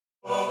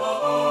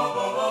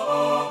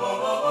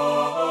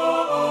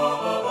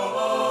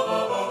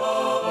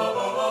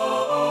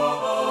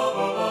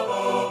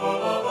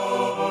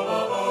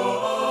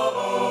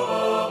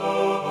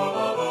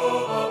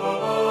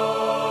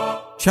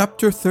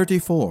Chapter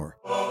 34.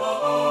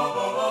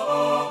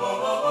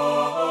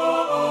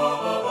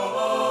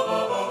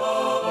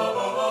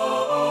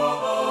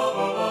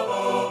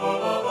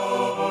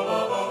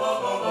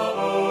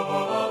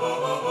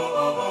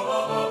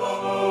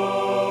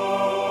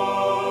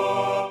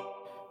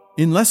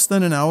 In less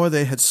than an hour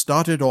they had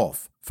started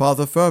off,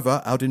 Father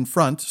Fervor out in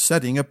front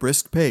setting a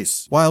brisk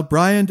pace, while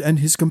Brian and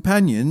his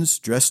companions,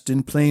 dressed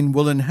in plain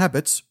woolen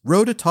habits,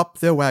 rode atop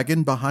their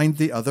wagon behind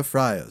the other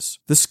friars.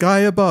 The sky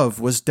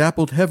above was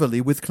dappled heavily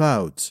with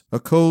clouds.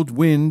 A cold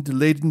wind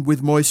laden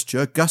with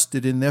moisture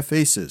gusted in their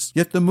faces,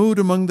 yet the mood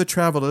among the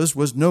travelers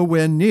was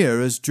nowhere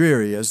near as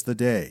dreary as the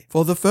day.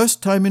 For the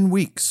first time in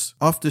weeks,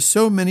 after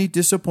so many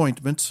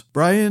disappointments,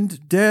 Brian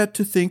dared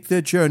to think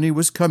their journey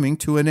was coming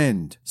to an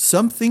end.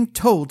 Something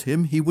told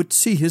him he would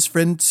see his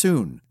friend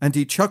soon, and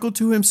he chuckled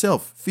to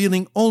himself,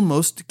 feeling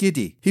almost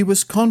giddy. He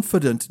was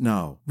confident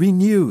now,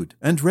 renewed,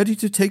 and ready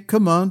to take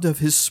command of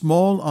his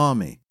small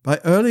army. By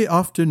early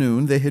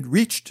afternoon they had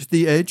reached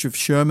the edge of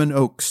Sherman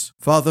Oaks.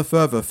 Father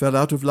Fervor fell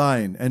out of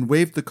line and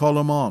waved the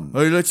column on.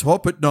 "Hey, let's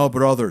hop it now,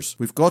 brothers.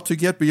 We've got to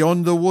get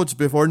beyond the woods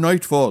before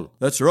nightfall."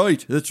 That's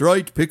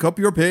right. Pick up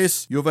your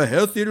pace. You've a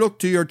healthy look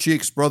to your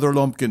cheeks, Brother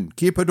Lumpkin.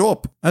 Keep it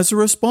up." As a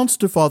response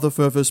to Father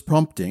Fervor's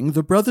prompting,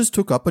 the brothers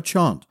took up a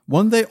chant,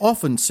 one they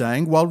often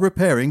sang while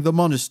repairing the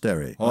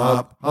monastery.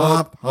 "Hop,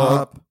 hop,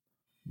 hop.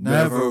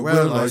 Never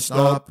will I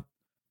stop.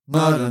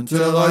 Not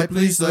until I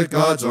please the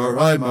gods or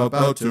I'm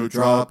about to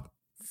drop.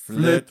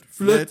 Flit,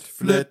 flit,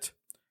 flit.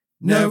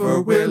 Never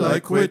will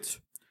I quit.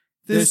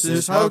 This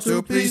is how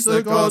to please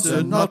the gods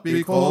and not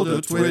be called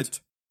a twit.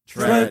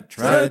 Tread,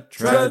 tread,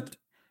 tread.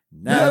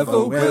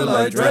 Never will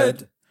I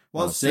dread.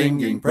 While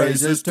singing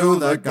praises to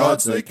the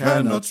gods, they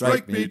cannot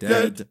strike me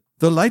dead."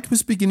 The light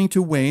was beginning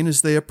to wane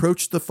as they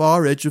approached the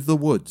far edge of the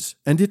woods,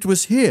 and it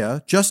was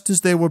here, just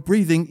as they were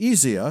breathing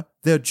easier,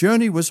 their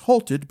journey was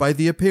halted by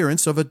the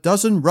appearance of a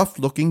dozen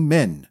rough-looking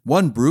men.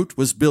 One brute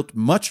was built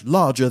much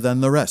larger than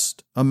the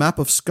rest, a map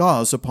of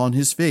scars upon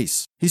his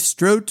face. He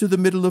strode to the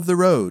middle of the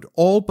road,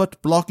 all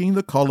but blocking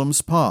the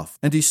column's path,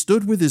 and he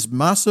stood with his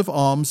massive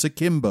arms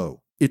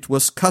akimbo. It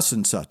was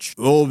Cousinsuch.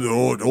 "All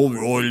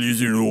right,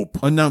 listen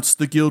up," announced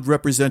the guild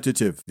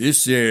representative.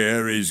 "This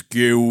here is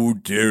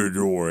guild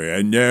territory,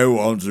 and no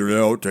one's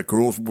allowed to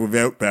cross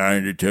without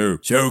paying the toll.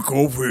 So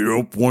cough it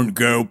up one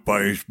gold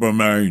piece per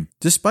man."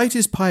 Despite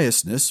his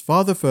piousness,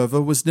 Father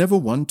Fervor was never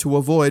one to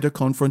avoid a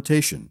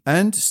confrontation,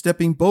 and,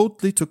 stepping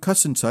boldly to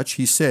Cousinsuch,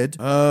 he said,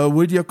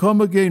 "Would you come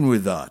again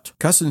with that?"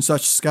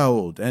 Cousinsuch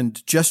scowled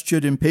and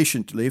gestured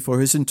impatiently for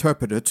his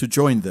interpreter to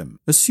join them.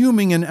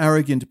 Assuming an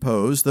arrogant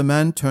pose, the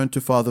man turned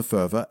to Father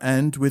Fervor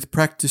and, with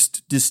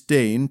practiced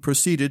disdain,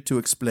 proceeded to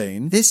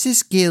explain, "This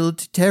is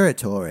guild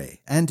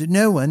territory, and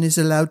no one is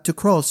allowed to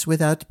cross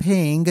without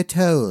paying a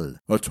toll."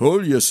 "A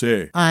toll, you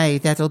say?" "Aye,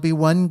 that'll be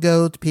 1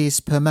 gold piece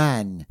per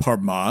man." "Per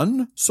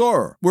man?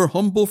 Sir, we're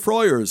humble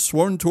friars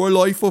sworn to a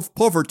life of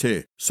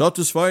poverty.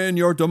 Satisfying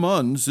your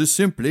demands is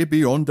simply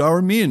beyond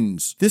our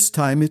means." This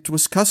time it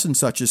was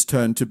Cousinsuch's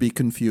turn to be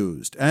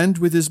confused, and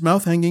with his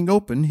mouth hanging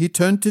open, he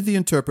turned to the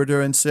interpreter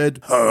and said,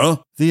 "Huh?"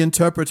 The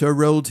interpreter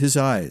rolled his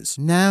eyes.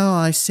 "Now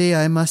I see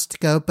I must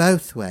go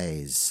both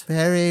ways.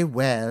 Very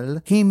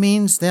well. He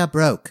means they're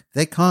broke.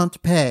 They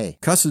can't pay."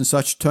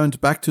 Cousinsuch turned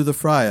back to the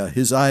friar,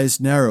 his eyes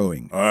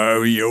narrowing.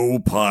 "Oh, you'll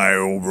pay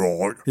all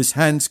right." His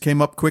hands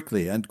came up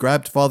quickly and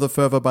grabbed Father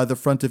Fervor by the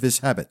front of his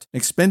habit.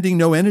 Expending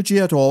no energy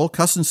at all,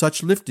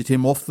 Cousinsuch lifted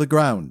him off the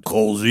ground.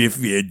 "'Cause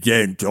if you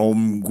don't,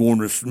 I'm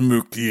gonna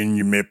smoke you in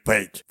your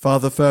pit."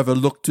 Father Fervor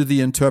looked to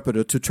the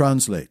interpreter to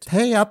translate.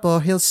 "Pay up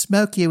or he'll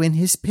smoke you in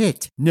his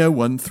pit." No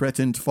one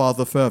threatened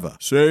Father Fervor.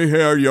 "Say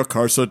here, you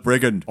cursed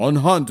brigand.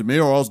 Unhand me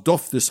or I'll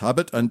doff this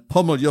habit and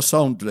pummel you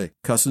soundly."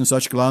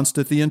 Cousinsuch glanced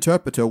at the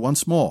interpreter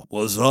once more.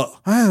 "What's that?"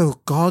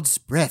 "Oh, God's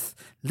breath.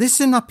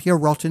 Listen up, you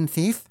rotten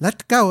thief.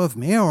 Let go of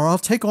me or I'll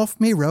take off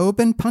me robe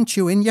and punch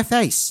you in your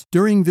face."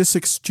 During this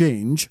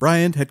exchange,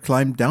 Brian had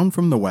climbed down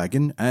from the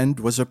wagon and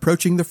was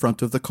approaching the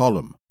front of the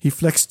column. He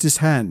flexed his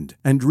hand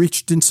and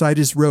reached inside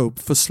his robe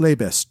for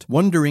Slaybest,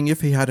 wondering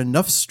if he had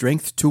enough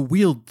strength to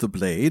wield the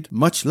blade,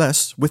 much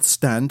less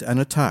withstand an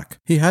attack.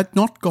 He had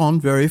not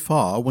gone very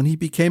far when he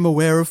became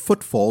aware of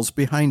footfalls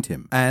behind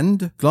him,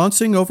 and,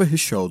 glancing over his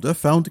shoulder,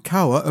 found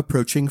Kawa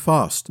approaching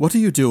fast. "What are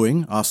you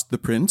doing?" asked the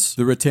prince.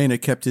 The retainer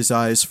kept his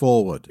eyes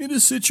forward. "In a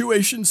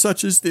situation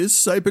such as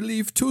this, I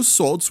believe 2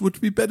 swords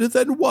would be better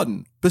than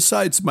 1.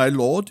 Besides, my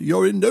lord,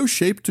 you're in no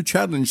shape to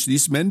challenge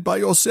these men by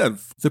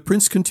yourself." The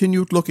prince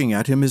continued looking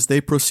at him as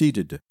they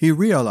proceeded. He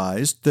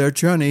realized their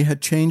journey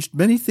had changed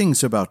many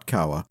things about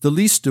Kawa, the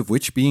least of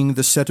which being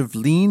the set of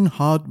lean,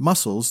 hard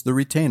muscles the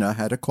retainer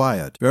had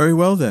acquired. "Very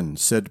well then,"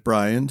 said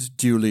Brian,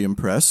 duly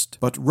impressed,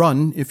 "but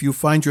run if you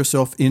find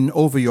yourself in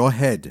over your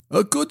head."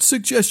 "A good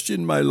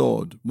suggestion, my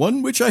lord,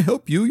 one which I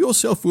hope you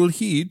yourself will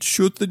heed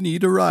should the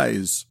need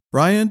arise."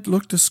 Bryant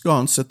looked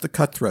askance at the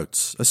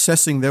cutthroats,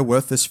 assessing their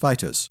worth as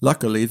fighters.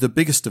 Luckily, the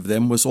biggest of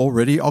them was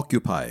already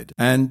occupied,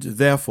 and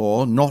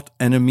therefore not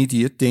an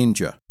immediate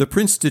danger. The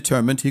prince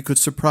determined he could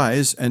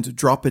surprise and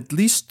drop at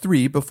least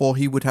 3 before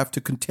he would have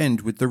to contend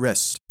with the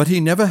rest. But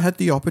he never had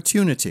the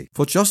opportunity,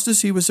 for just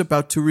as he was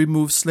about to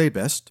remove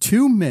Slaybest,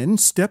 2 men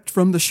stepped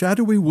from the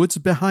shadowy woods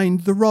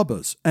behind the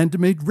robbers and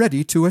made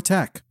ready to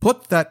attack.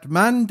 "Put that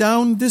man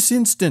down this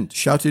instant,"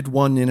 shouted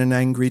one in an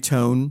angry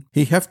tone.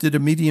 He hefted a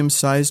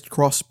medium-sized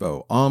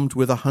crossbow, armed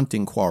with a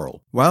hunting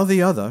quarrel, while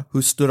the other,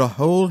 who stood a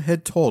whole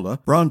head taller,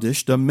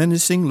 brandished a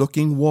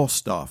menacing-looking war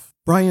staff.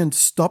 Bryant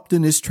stopped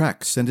in his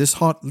tracks, and his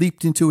heart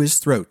leaped into his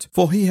throat,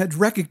 for he had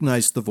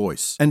recognized the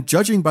voice, and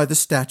judging by the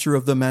stature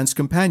of the man's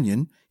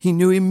companion, he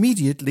knew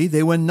immediately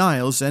they were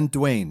Niles and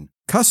Dwayne.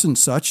 Cuss and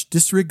Such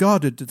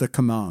disregarded the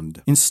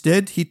command.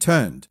 Instead, he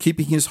turned,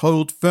 keeping his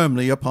hold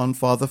firmly upon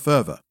Father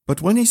Fervor.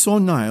 But when he saw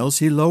Niles,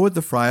 he lowered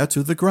the friar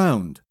to the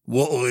ground.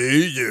 "What are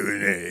you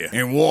doing here?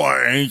 And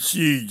why ain't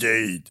she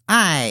dead?"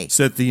 Aye,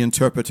 said the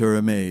interpreter,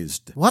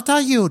 amazed. what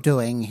are you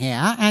doing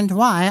here, and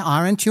why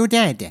aren't you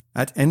dead?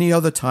 At any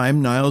other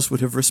time, Niles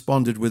would have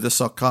responded with a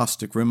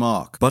sarcastic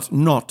remark, but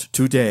not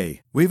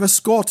today. "We've a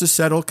score to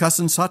settle, Cuss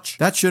and Such.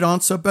 That should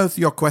answer both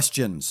your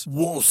questions."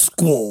 "What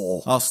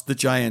score?" asked the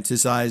giant,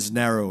 his eyes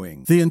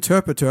narrowing. The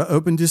interpreter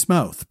opened his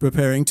mouth,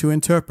 preparing to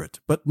interpret,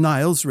 but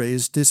Niles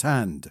raised his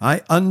hand.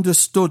 "I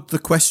understood the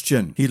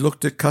question." He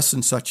looked at Cuss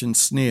and Such and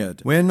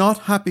sneered. "We're not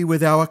happy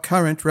with our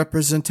current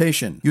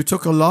representation. You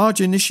took a large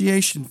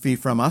initiation fee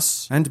from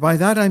us, and by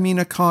that I mean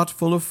a cart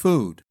full of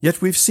food.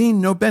 Yet we've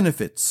seen no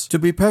benefits. To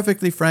be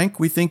perfectly frank,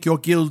 we think your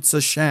guild's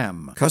a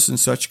sham." Cuss and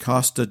Such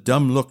cast a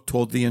dumb look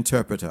toward the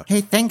interpreter.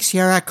 He thinks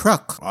you're a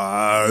crook.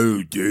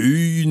 "Oh, do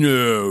you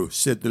know?"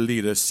 said the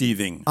leader,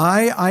 seething.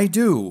 I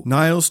do."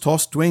 Niles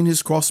tossed Dwayne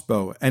his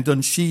crossbow and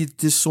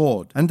unsheathed his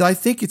sword. "And I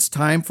think it's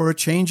time for a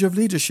change of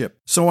leadership.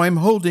 So I'm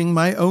holding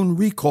my own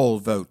recall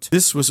vote."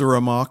 This was a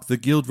remark the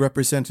guild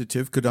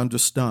representative could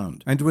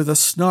understand, and with a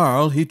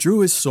snarl he drew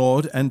his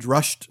sword and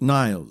rushed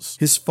Niles.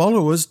 His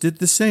followers did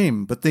the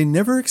same, but they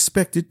never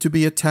expected to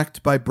be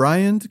attacked by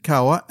Bryant,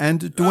 Cower,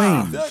 and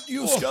Dwayne. "That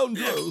you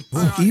scoundrel!"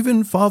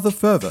 Even Father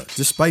Fervor,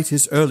 despite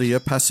his earlier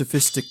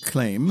pacifistic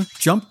claim,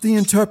 jumped the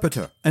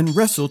interpreter and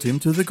wrestled him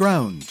to the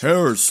ground.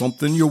 "Here's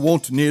something you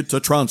won't need to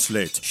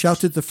translate,"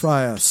 shouted the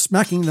friar,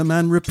 smacking the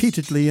man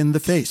repeatedly in the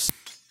face.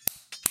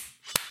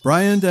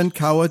 Bryant and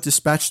Cower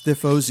dispatched their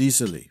foes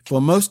easily,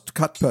 for most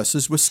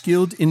cut-purses were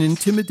skilled in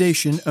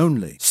intimidation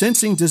only.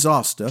 Sensing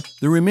disaster,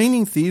 the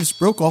remaining thieves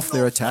broke off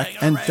their attack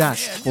and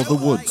dashed for the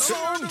woods.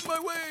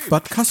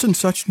 But Cuss and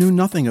Such knew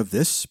nothing of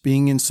this,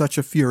 being in such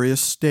a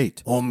furious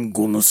state. "I'm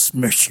gonna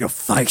smash your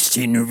face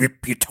in and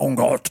rip your tongue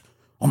out.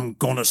 I'm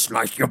gonna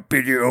slice your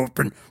belly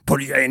open,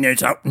 pull your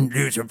innards out and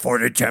use them for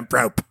the jump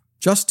rope."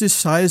 Just his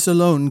size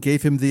alone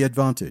gave him the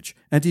advantage,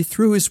 and he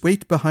threw his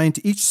weight behind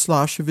each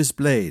slash of his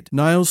blade.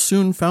 Niles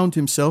soon found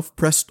himself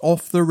pressed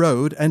off the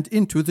road and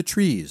into the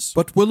trees.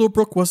 But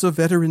Willowbrook was a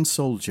veteran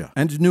soldier,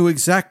 and knew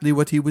exactly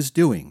what he was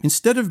doing.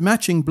 Instead of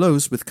matching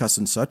blows with Cuss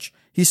and Such,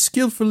 he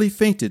skillfully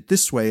feinted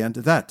this way and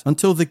that,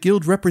 until the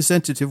guild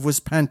representative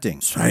was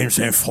panting. "Seems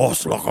in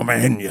force like a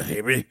man, you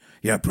hear me?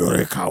 You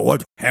bloody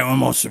coward. How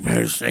am I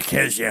supposed to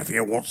kiss you if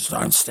you won't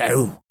stand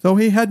still?" Though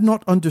he had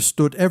not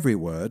understood every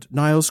word,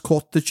 Niles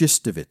caught the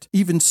gist of it.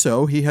 Even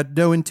so, he had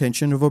no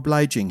intention of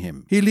obliging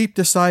him. He leaped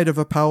aside of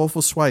a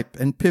powerful swipe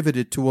and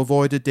pivoted to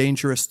avoid a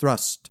dangerous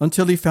thrust,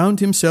 until he found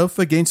himself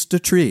against a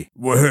tree.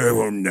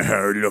 "Well,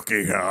 now,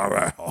 looky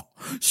here.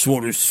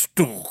 Sort of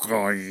stuck,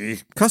 are ye?"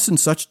 Cuss and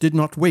Such did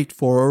not wait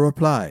for a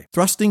reply,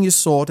 thrusting his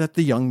sword at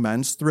the young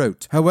man's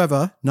throat.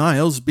 However,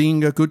 Niles,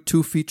 being a good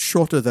 2 feet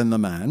shorter than the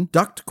man,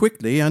 ducked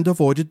quickly and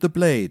avoided the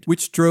blade,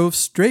 which drove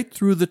straight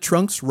through the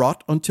trunk's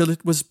rot until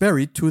it was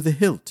buried to the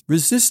hilt.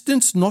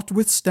 Resistance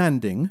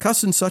notwithstanding,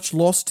 Cuss and Such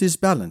lost his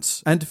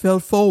balance and fell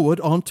forward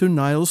onto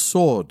Niles'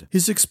 sword.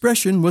 His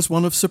expression was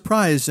one of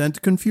surprise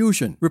and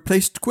confusion,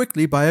 replaced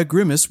quickly by a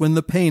grimace when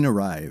the pain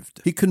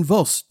arrived. He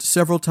convulsed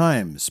several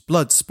times,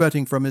 blood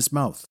spurting from his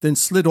mouth, then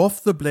slid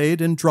off the blade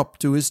and dropped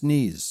to his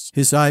knees.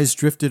 His eyes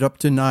drifted up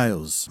to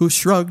Niles, who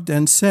shrugged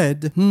and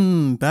said,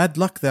 bad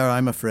luck there,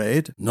 I'm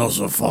afraid." "Not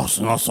so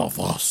fast, not so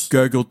fast,"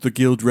 gurgled the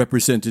guild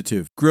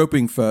representative,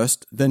 groping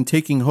first, then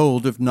taking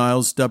hold of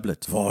Niles'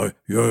 doublet. "Why,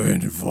 you're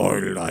in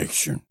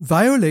violation."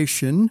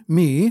 "Violation?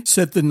 Me?"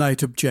 said the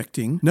knight,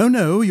 objecting.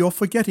 No, you're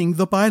forgetting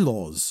the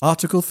bylaws.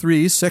 Article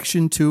 3,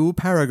 Section 2,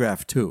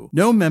 Paragraph 2.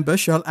 No member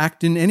shall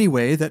act in any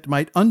way that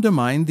might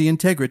undermine the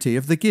integrity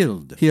of the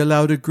guild. He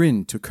allowed a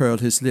grin to curl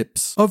his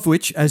lips, of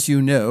which, as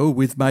you know,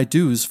 with my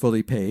dues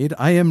fully paid,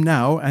 I am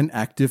now an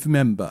active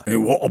member.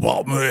 "And what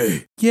about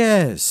me?"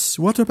 "Yes,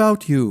 what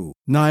about you?"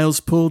 Niles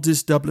pulled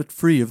his doublet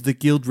free of the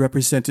guild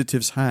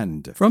representative's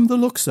hand. "From the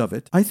looks of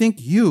it, I think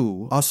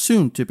you are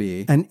soon to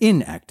be an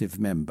inactive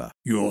member."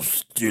 "You're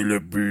still a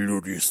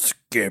bloody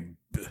scab,"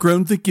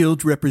 groaned the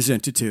guild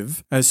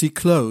representative as he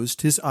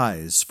closed his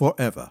eyes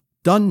forever.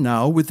 Done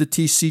now with the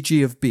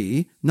TCG of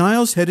B,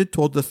 Niles headed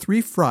toward the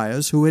 3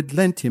 friars who had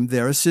lent him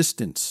their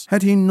assistance.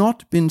 Had he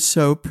not been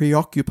so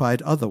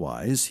preoccupied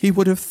otherwise, he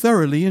would have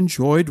thoroughly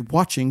enjoyed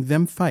watching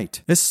them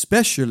fight,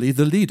 especially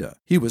the leader.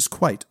 He was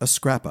quite a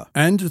scrapper.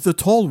 And the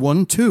tall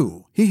one,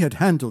 too. He had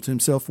handled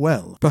himself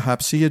well.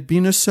 Perhaps he had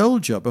been a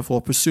soldier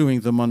before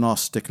pursuing the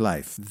monastic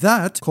life.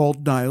 That,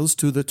 called Niles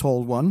to the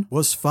tall one,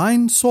 was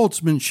fine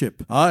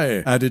swordsmanship.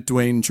 Aye, added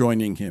Dwayne,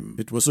 joining him.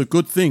 It was a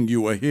good thing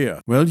you were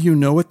here. Well, you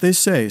know what they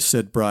say,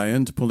 said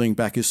Bryant, pulling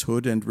back his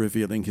hood and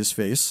revealing his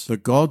face. The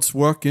gods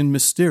work in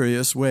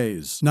mysterious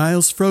ways.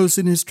 Niles froze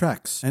in his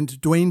tracks, and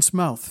Dwayne's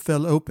mouth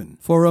fell open.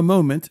 For a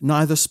moment,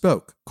 neither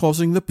spoke,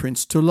 causing the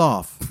prince to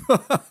laugh.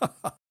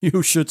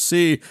 You should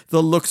see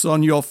the looks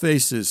on your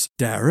faces.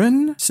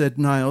 Darren, said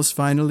Niles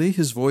finally,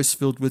 his voice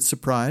filled with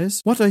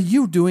surprise. What are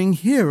you doing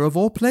here of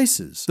all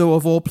places? Though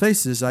of all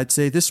places, I'd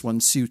say this one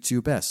suits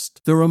you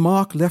best. The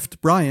remark left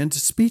Bryant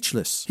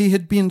speechless. He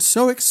had been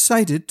so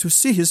excited to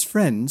see his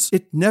friends,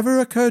 it never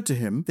occurred to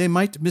him they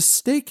might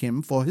mistake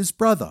him for his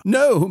brother.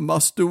 No,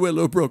 Master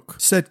Willowbrook,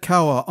 said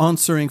Cower,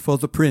 answering for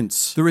the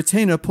prince. The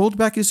retainer pulled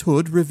back his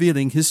hood,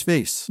 revealing his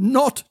face.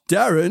 Not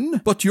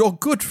Darren, but your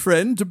good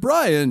friend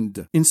Bryant.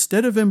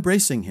 Instead of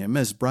embracing him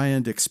as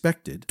Bryant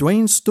expected,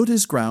 Dwayne stood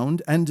his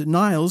ground, and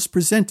Niles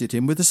presented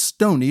him with a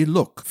stony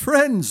look.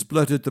 Friends,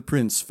 blurted the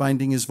prince,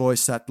 finding his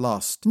voice at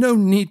last. No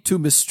need to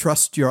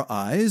mistrust your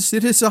eyes.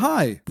 It is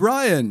I,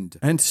 Bryant.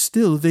 And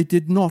still they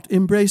did not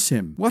embrace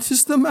him. What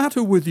is the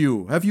matter with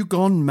you? Have you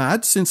gone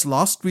mad since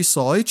last we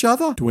saw each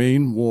other?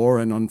 Dwayne wore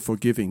an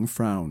unforgiving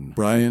frown.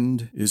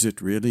 Bryant, is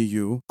it really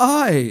you?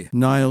 I!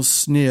 Niles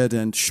sneered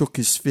and shook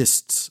his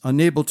fists,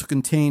 unable to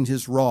contain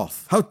his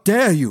wrath. How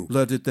dare you?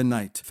 Blurted the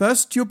knight.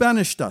 First you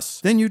banished us,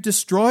 then you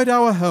destroyed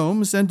our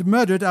homes and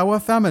murdered our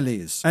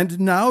families, and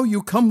now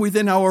you come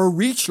within our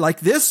reach like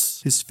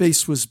this? His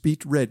face was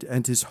beet red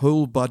and his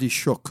whole body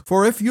shook.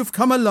 For if you've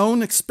come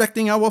alone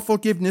expecting our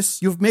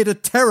forgiveness, you've made a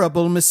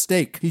terrible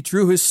mistake. He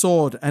drew his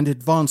sword and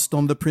advanced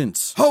on the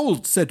prince.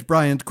 Hold, said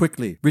Bryant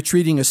quickly,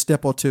 retreating a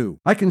step or two.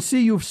 I can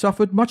see you've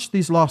suffered much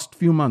these last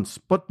few months,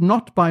 but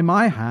not by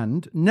my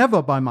hand,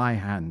 never by my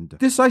hand.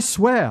 This I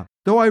swear.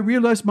 Though I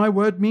realize my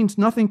word means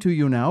nothing to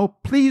you now,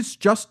 please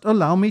just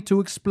allow me to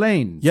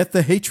explain. Yet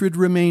the hatred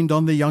remained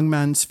on the young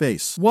man's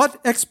face.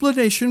 What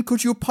explanation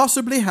could you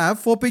possibly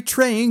have for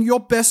betraying your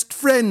best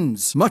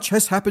friends? Much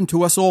has happened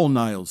to us all,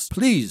 Niles.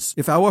 Please,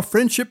 if our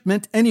friendship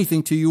meant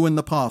anything to you in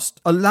the past,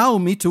 allow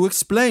me to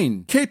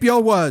explain. Keep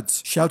your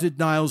words, shouted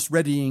Niles,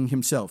 readying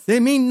himself. They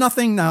mean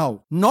nothing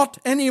now. Not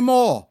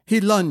anymore.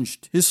 He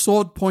lunged, his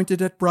sword pointed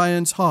at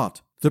Bryant's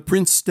heart. The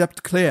prince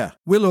stepped clear.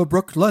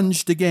 Willowbrook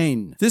lunged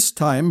again. This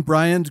time,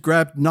 Bryant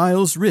grabbed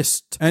Niles'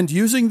 wrist, and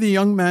using the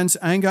young man's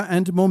anger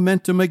and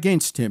momentum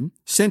against him,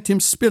 sent him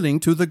spilling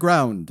to the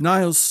ground.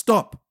 Niles,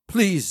 stop!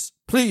 Please!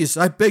 Please,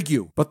 I beg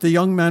you! But the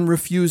young man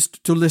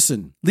refused to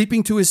listen.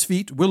 Leaping to his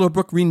feet,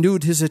 Willowbrook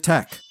renewed his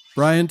attack.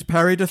 Bryant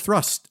parried a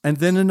thrust, and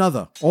then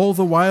another, all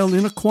the while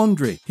in a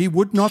quandary. He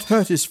would not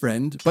hurt his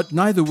friend, but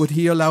neither would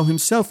he allow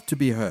himself to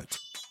be hurt.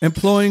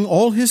 Employing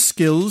all his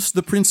skills,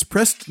 the prince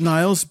pressed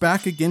Niles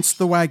back against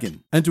the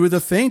wagon, and with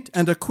a feint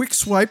and a quick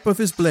swipe of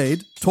his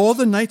blade, tore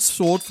the knight's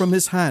sword from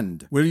his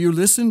hand. Will you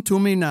listen to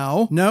me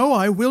now? No,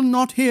 I will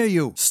not hear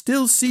you.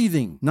 Still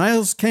seething,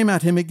 Niles came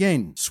at him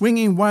again,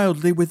 swinging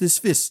wildly with his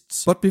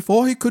fists. But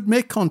before he could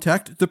make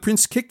contact, the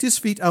prince kicked his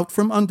feet out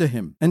from under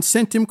him, and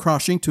sent him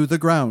crashing to the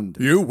ground.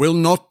 You will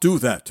not do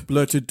that,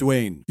 blurted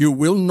Dwayne. You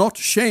will not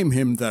shame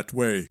him that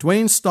way.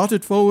 Dwayne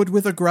started forward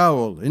with a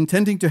growl,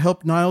 intending to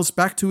help Niles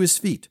back to his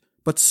feet,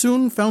 but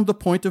soon found the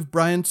point of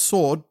Bryant's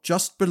sword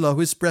just below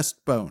his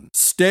breastbone.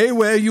 Stay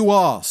where you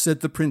are,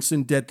 said the prince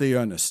in deadly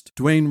earnest.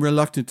 Dwayne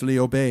reluctantly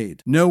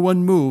obeyed. No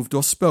one moved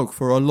or spoke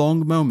for a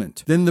long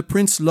moment. Then the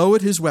prince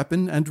lowered his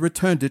weapon and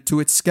returned it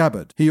to its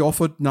scabbard. He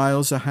offered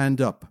Niles a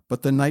hand up,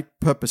 but the knight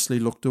purposely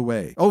looked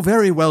away. Oh,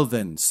 very well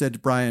then,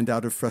 said Bryant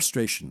out of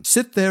frustration.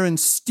 Sit there and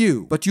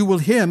stew, but you will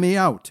hear me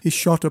out. He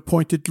shot a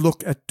pointed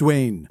look at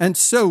Dwayne. And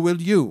so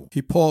will you.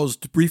 He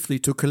paused briefly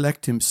to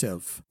collect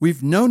himself.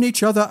 We've known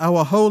each other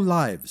our whole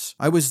lives.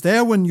 I was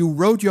there when you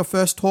rode your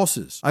first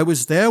horses. I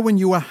was there when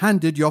you were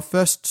handed your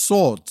first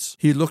swords.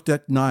 He looked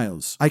at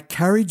Niles. I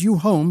carried you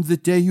home the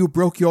day you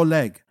broke your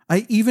leg.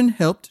 I even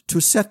helped to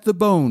set the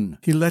bone.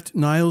 He let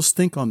Niles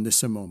think on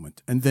this a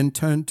moment, and then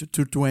turned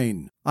to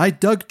Dwayne. I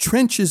dug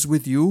trenches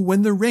with you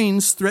when the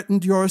rains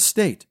threatened your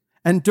estate,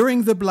 and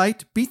during the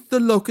blight beat the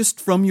locust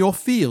from your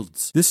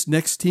fields. This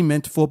next he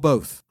meant for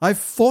both. I've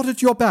fought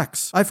at your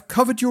backs. I've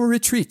covered your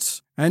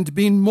retreats, and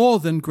been more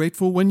than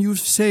grateful when you've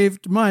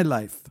saved my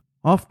life.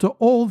 After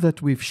all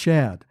that we've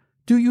shared,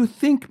 do you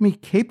think me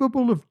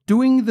capable of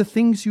doing the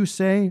things you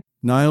say?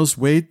 Niles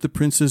weighed the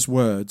prince's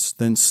words,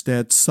 then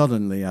stared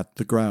sullenly at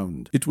the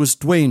ground. It was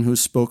Dwayne who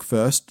spoke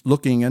first,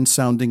 looking and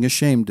sounding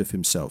ashamed of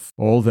himself.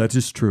 All that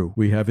is true.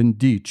 We have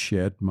indeed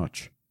shared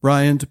much.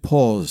 Bryant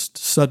paused,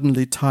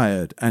 suddenly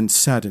tired and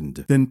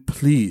saddened. Then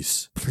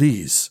please,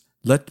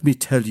 Let me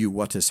tell you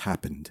what has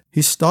happened.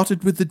 He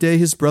started with the day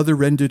his brother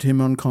rendered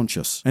him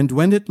unconscious, and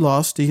when at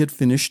last he had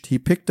finished, he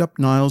picked up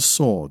Niall's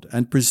sword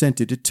and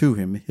presented it to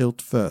him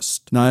hilt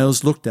first.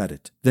 Niles looked at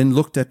it, then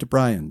looked at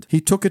Briand. He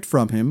took it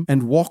from him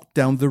and walked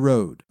down the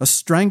road. A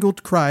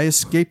strangled cry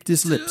escaped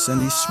his lips,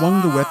 and he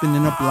swung the weapon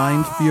in a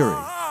blind fury.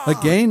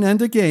 Again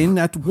and again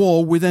at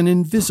war with an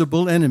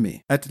invisible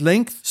enemy. At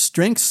length,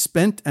 strength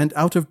spent and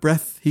out of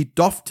breath, he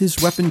doffed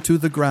his weapon to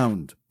the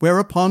ground.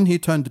 Whereupon he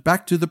turned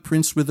back to the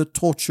prince with a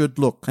tortured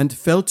look, and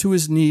fell to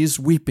his knees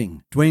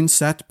weeping. Dwayne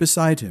sat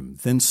beside him,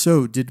 then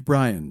so did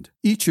Briand,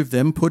 each of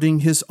them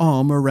putting his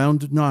arm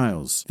around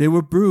Niles. They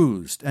were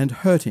bruised and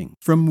hurting,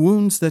 from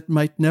wounds that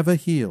might never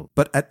heal,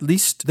 but at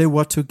least they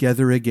were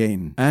together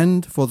again.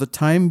 And, for the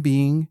time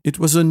being, it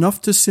was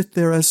enough to sit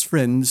there as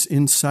friends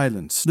in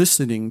silence,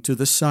 listening to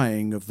the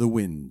sighing of the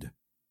wind.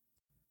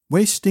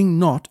 Wasting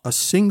not a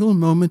single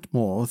moment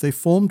more, they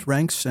formed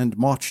ranks and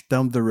marched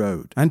down the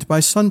road, and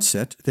by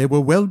sunset they were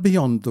well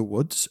beyond the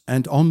woods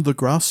and on the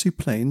grassy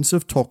plains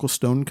of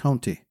Torquilstone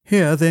County.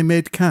 Here they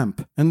made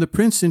camp, and the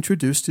prince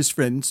introduced his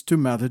friends to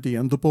Melody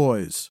and the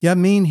boys. You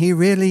mean he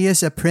really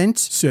is a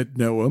prince? Said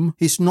Noam.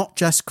 He's not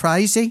just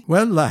crazy?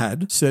 Well,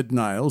 lad, said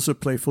Niles, a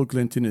playful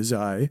glint in his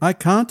eye, I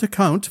can't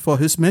account for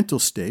his mental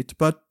state,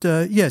 but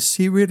yes,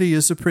 he really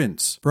is a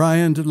prince.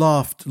 Briand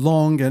laughed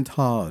long and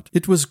hard.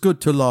 It was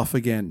good to laugh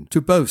again,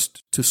 to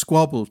boast, to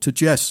squabble, to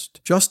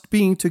jest. Just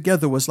being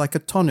together was like a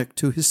tonic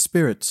to his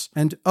spirits,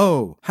 and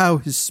oh, how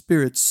his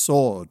spirits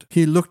soared.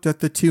 He looked at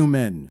the two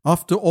men.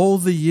 After all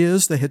the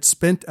years they had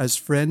spent as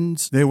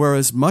friends, they were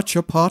as much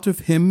a part of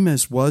him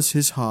as was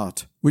his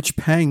heart, which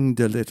panged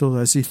a little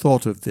as he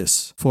thought of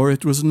this, for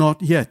it was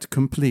not yet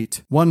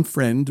complete. One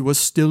friend was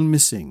still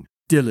missing,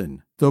 Dylan.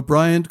 Though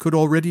Briand could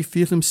already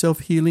feel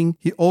himself healing,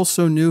 he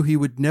also knew he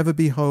would never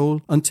be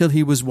whole until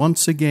he was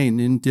once again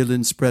in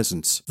Dylan's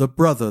presence, the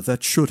brother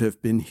that should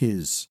have been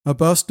his. A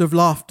burst of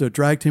laughter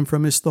dragged him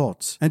from his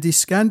thoughts, and he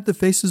scanned the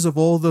faces of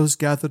all those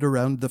gathered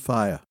around the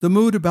fire. The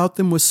mood about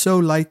them was so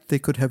light they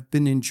could have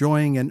been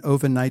enjoying an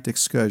overnight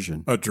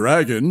excursion. "A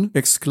dragon?"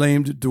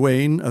 exclaimed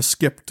Dwayne, a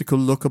skeptical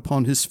look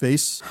upon his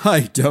face. "I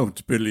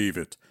don't believe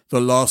it. The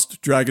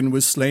last dragon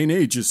was slain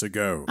ages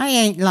ago." I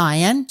ain't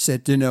lying,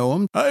 said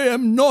Dinoam. "I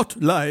am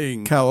not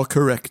lying," Cow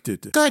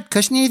corrected. Good,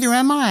 'cause neither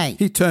am I.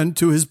 He turned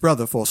to his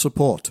brother for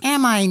support.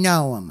 Am I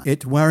Noam?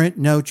 It weren't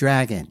no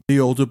dragon. The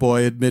older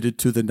boy admitted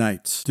to the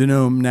knights.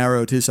 Dinoam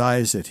narrowed his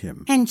eyes at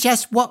him. And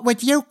just what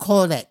would you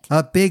call it?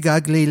 A big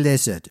ugly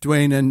lizard.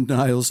 Dwayne and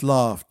Niles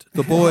laughed.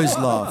 The boys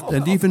laughed,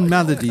 and even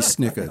Melody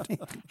snickered.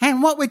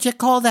 And what would you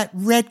call that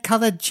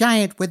red-colored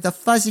giant with the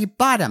fuzzy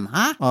bottom,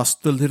 huh?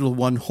 asked the little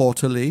one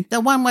haughtily.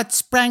 The one what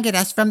sprang at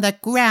us from the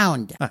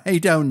ground. I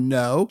don't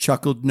know,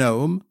 chuckled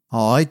Noam.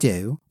 I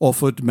do,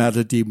 offered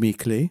Melody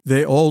meekly.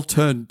 They all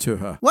turned to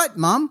her. What,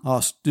 Mum?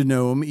 asked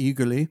Dinoam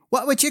eagerly.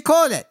 What would you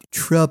call it?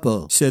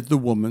 Trouble, said the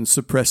woman,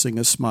 suppressing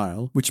a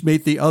smile, which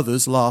made the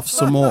others laugh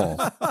some more.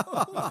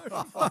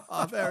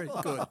 Very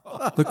good.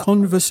 The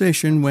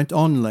conversation went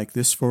on like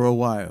this for a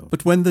while,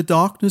 but when the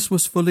darkness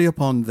was fully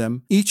upon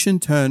them, each in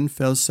turn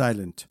fell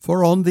silent.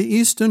 For on the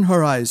eastern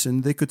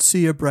horizon they could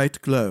see a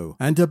bright glow,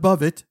 and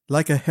above it,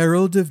 like a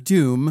herald of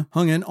doom,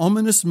 hung an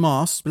ominous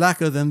mass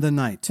blacker than the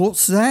night.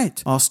 What's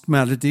that? asked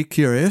Melody,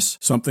 curious.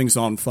 Something's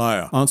on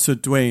fire,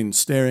 answered Dwayne,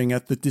 staring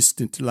at the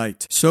distant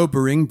light.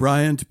 Sobering,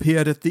 Briand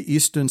peered at the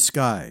eastern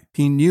sky.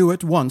 He knew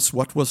at once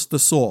what was the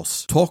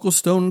source.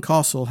 Torquilstone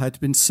Castle had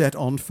been set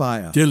on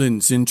fire.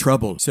 Dylan's in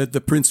trouble, said the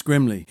prince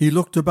grimly. He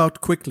looked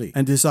about quickly,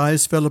 and his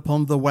eyes fell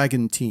upon the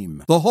wagon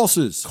team. The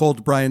horses,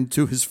 called Briand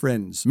to his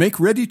friends. Make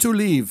ready to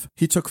leave.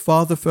 He took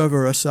Father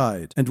Fervor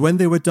aside, and when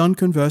they were done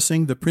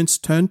conversing, the prince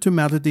turned to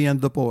Melody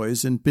and the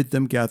boys and bid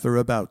them gather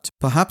about.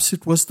 Perhaps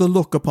it was the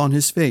look upon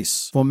his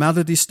face, for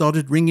Melody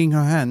started wringing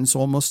her hands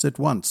almost at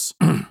once.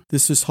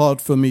 This is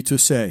hard for me to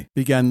say,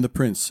 began the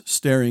prince,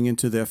 staring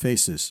into their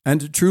faces.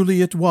 And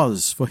truly it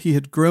was, for he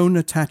had grown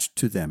attached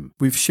to them.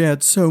 We've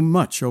shared so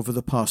much over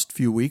the past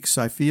few weeks,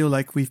 I feel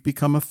like we've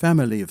become a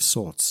family of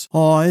sorts.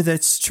 Aye,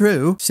 that's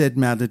true, said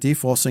Melody,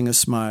 forcing a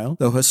smile,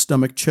 though her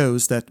stomach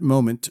chose that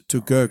moment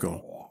to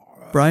gurgle.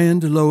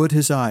 Briand lowered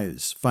his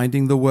eyes,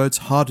 finding the words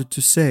harder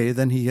to say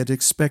than he had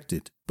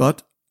expected.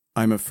 But,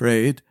 I'm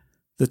afraid,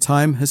 the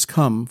time has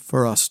come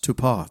for us to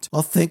part.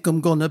 I think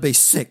I'm gonna be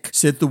sick,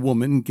 said the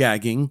woman,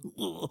 gagging.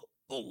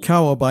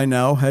 Cower by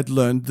now had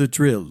learned the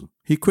drill.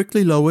 He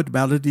quickly lowered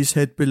Melody's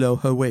head below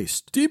her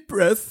waist. Deep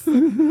breath.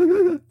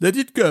 Let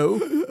it go.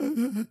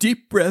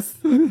 Deep breath.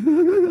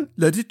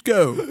 Let it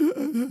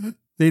go.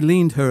 They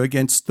leaned her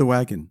against the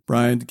wagon.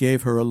 Briand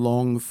gave her a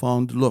long,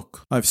 fond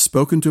look. I've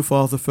spoken to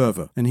Father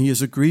Fervor, and he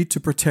has agreed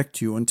to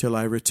protect you until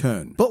I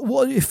return. But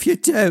what if you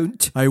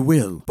don't? I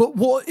will. But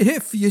what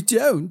if you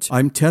don't?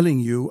 I'm telling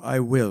you I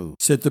will,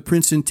 said the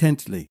prince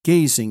intently,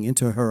 gazing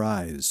into her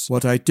eyes.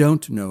 What I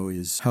don't know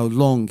is how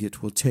long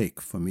it will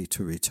take for me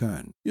to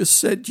return. You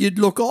said you'd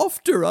look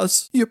after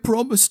us. You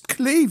promised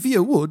Cleve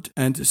you would.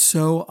 And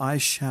so I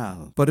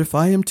shall. But if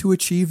I am to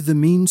achieve the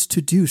means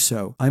to do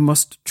so, I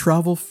must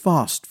travel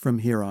fast from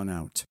here here on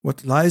out.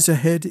 What lies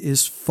ahead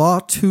is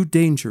far too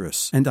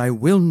dangerous, and I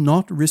will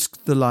not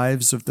risk the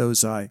lives of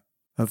those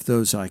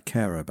I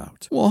care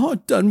about. Well,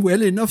 I've done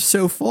well enough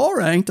so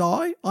far, ain't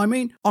I? I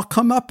mean, I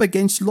come up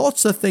against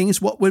lots of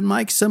things what would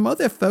make some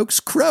other folks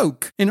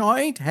croak, and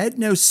I ain't had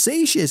no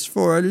seizures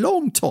for a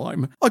long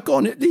time. I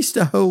gone at least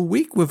a whole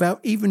week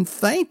without even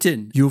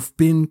fainting. You've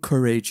been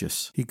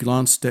courageous. He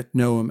glanced at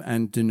Noam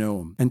and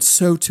Denoam, and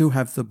so too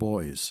have the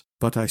boys.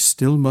 But I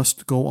still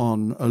must go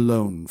on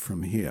alone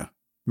from here.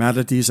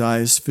 Melody's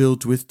eyes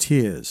filled with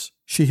tears.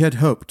 She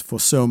had hoped for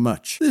so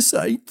much. This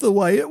ain't the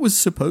way it was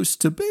supposed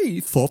to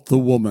be, thought the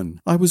woman.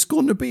 I was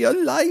going to be a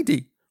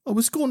lady. I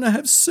was going to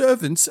have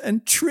servants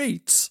and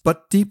treats.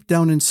 But deep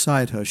down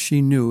inside her, she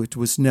knew it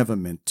was never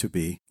meant to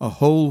be. A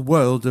whole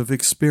world of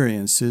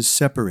experiences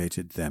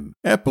separated them.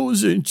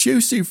 Apples and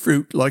juicy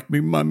fruit, like me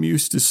mum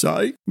used to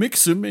say.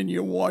 Mix 'em and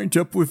you wind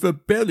up with a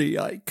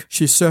bellyache.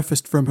 She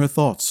surfaced from her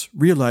thoughts,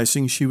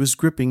 realizing she was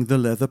gripping the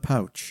leather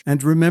pouch.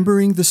 And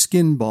remembering the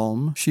skin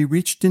balm, she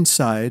reached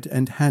inside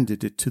and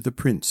handed it to the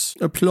prince.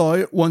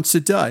 Apply it once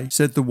a day,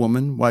 said the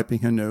woman,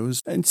 wiping her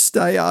nose, and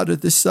stay out of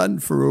the sun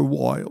for a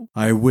while.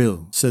 I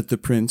will, said the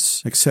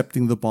prince,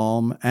 accepting the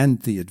balm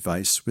and the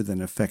advice with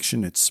an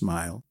affectionate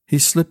smile. He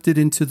slipped it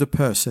into the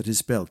purse at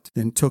his belt,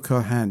 then took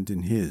her hand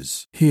in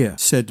his. Here,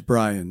 said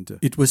Brian.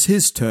 It was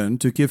his turn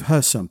to give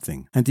her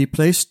something, and he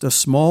placed a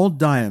small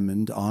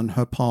diamond on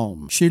her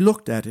palm. She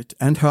looked at it,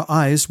 and her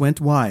eyes went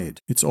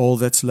wide. It's all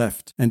that's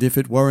left, and if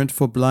it weren't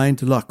for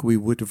blind luck, we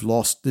would have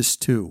lost this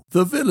too.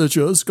 The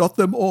villagers got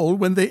them all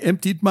when they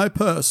emptied my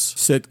purse,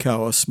 said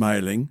Cower,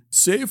 smiling,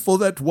 save for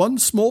that one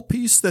small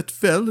piece that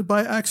fell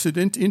by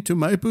accident into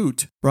my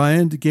boot.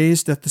 Brian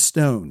gazed at the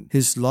stone,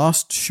 his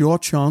last sure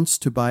chance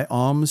to buy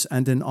arms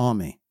and an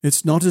army.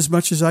 It's not as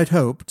much as I'd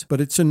hoped,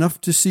 but it's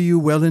enough to see you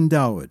well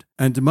endowed,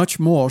 and much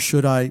more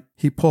should I...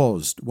 He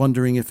paused,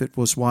 wondering if it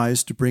was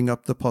wise to bring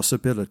up the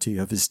possibility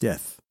of his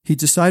death. He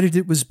decided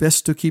it was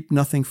best to keep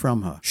nothing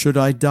from her, should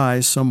I die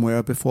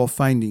somewhere before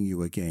finding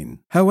you again.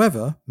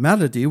 However,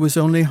 Melody was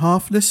only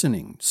half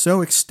listening,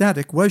 so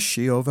ecstatic was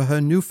she over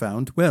her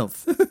newfound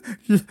wealth.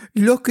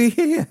 Looky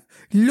here,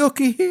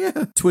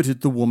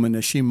 twittered the woman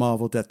as she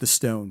marveled at the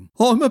stone.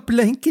 I'm a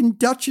blanking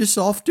duchess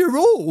after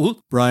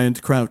all.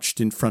 Bryant crouched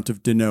in front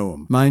of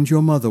Denoam. Mind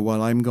your mother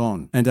while I'm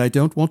gone, and I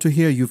don't want to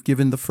hear you've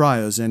given the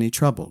friars any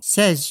trouble.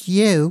 Says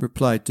you,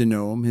 replied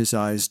Denoam, his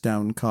eyes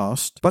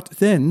downcast. But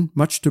then,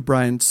 much to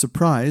Bryant's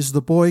surprise,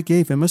 the boy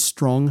gave him a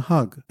strong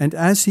hug, and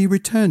as he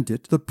returned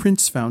it, the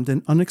prince found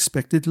an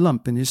unexpected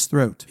lump in his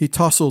throat. He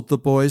tousled the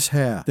boy's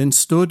hair, then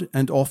stood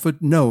and offered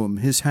Noam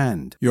his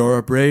hand. You're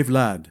a brave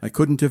lad. I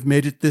couldn't have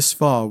made it this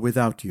far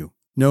without you.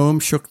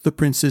 Noam shook the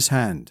prince's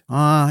hand.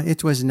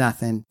 It was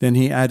nothing. Then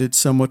he added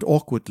somewhat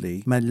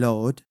awkwardly, my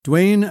lord.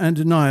 Dwayne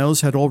and Niles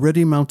had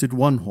already mounted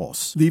one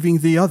horse, leaving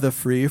the other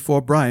free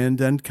for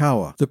Brian and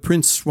Cower. The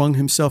prince swung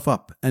himself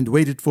up and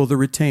waited for the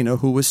retainer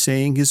who was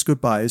saying his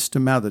goodbyes to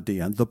Melody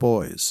and the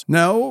boys.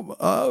 Now,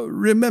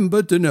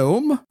 remember,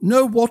 Denoam,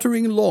 no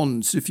watering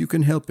lawns if you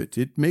can help it.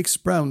 It makes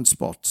brown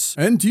spots.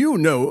 And you,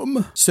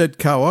 Noam, said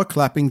Cower,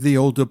 clapping the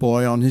older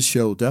boy on his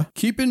shoulder,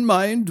 keep in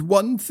mind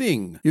one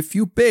thing. If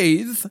you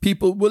bathe,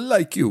 people will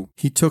like you.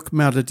 He took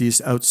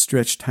Melody's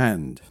outstretched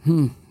hand.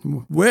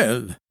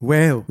 Well,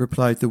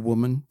 replied the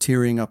woman,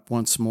 tearing up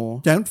once more.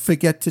 Don't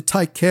forget to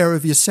take care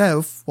of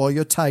yourself while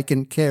you're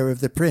taking care of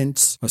the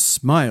prince. A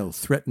smile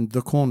threatened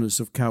the corners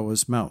of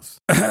Cower's mouth.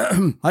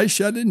 I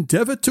shall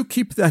endeavour to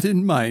keep that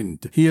in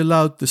mind. He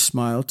allowed the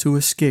smile to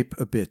escape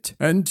a bit.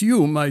 And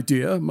you, my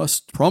dear,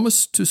 must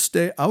promise to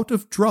stay out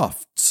of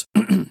draughts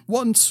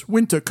once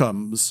winter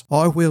comes.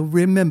 I will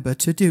remember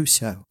to do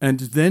so. And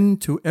then,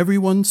 to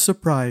everyone's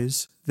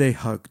surprise, they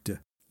hugged.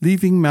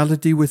 Leaving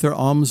Melody with her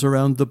arms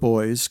around the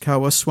boys,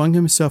 Cower swung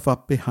himself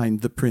up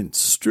behind the prince.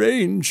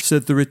 Strange,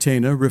 said the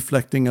retainer,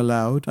 reflecting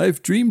aloud.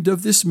 I've dreamed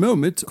of this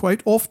moment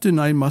quite often,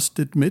 I must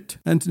admit,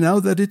 and now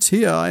that it's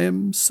here, I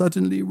am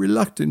suddenly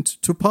reluctant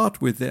to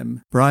part with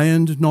them.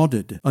 Brian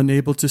nodded,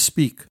 unable to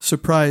speak,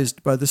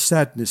 surprised by the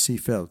sadness he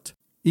felt.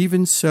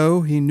 Even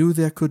so, he knew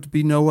there could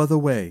be no other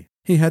way.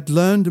 He had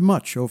learned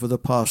much over the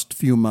past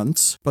few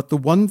months, but the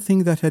one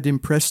thing that had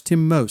impressed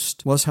him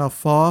most was how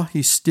far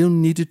he still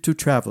needed to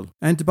travel,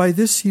 and by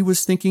this he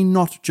was thinking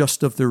not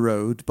just of the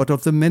road, but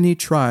of the many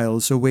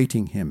trials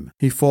awaiting him.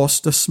 He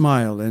forced a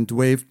smile and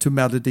waved to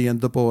Melody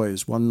and the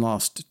boys one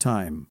last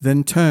time,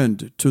 then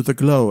turned to the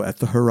glow at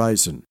the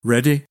horizon.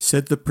 "Ready?"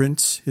 said the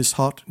prince, his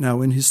heart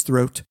now in his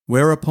throat,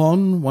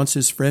 whereupon, once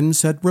his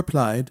friends had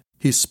replied,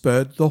 he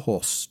spurred the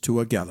horse to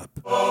a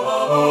gallop.